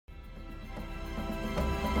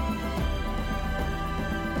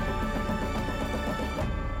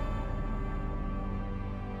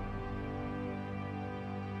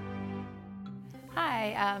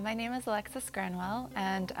Hi, my name is Alexis Granwell,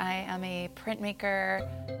 and I am a printmaker.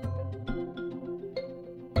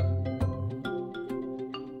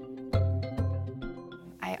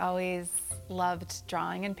 I always loved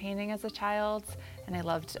drawing and painting as a child, and I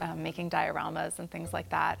loved making dioramas and things like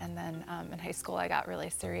that. And then in high school, I got really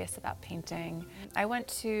serious about painting. I went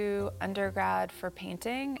to undergrad for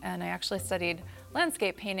painting, and I actually studied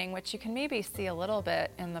landscape painting, which you can maybe see a little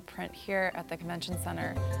bit in the print here at the Convention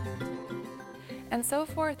Center. And So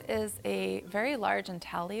Forth is a very large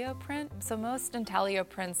intaglio print. So most intaglio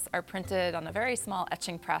prints are printed on a very small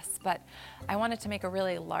etching press, but I wanted to make a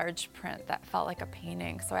really large print that felt like a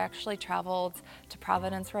painting. So I actually traveled to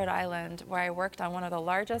Providence, Rhode Island, where I worked on one of the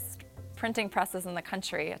largest printing presses in the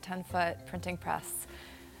country, a 10-foot printing press.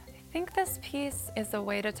 I think this piece is a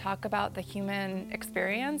way to talk about the human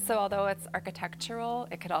experience. So although it's architectural,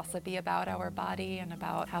 it could also be about our body and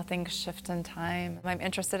about how things shift in time. I'm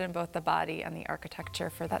interested in both the body and the architecture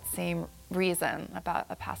for that same reason, about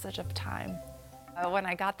a passage of time. When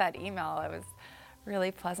I got that email, I was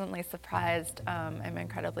really pleasantly surprised. I'm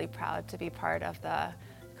incredibly proud to be part of the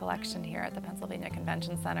collection here at the Pennsylvania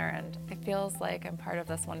Convention Center, and it feels like I'm part of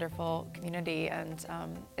this wonderful community, and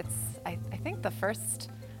it's, I think, the first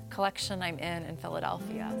collection I'm in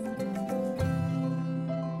Philadelphia.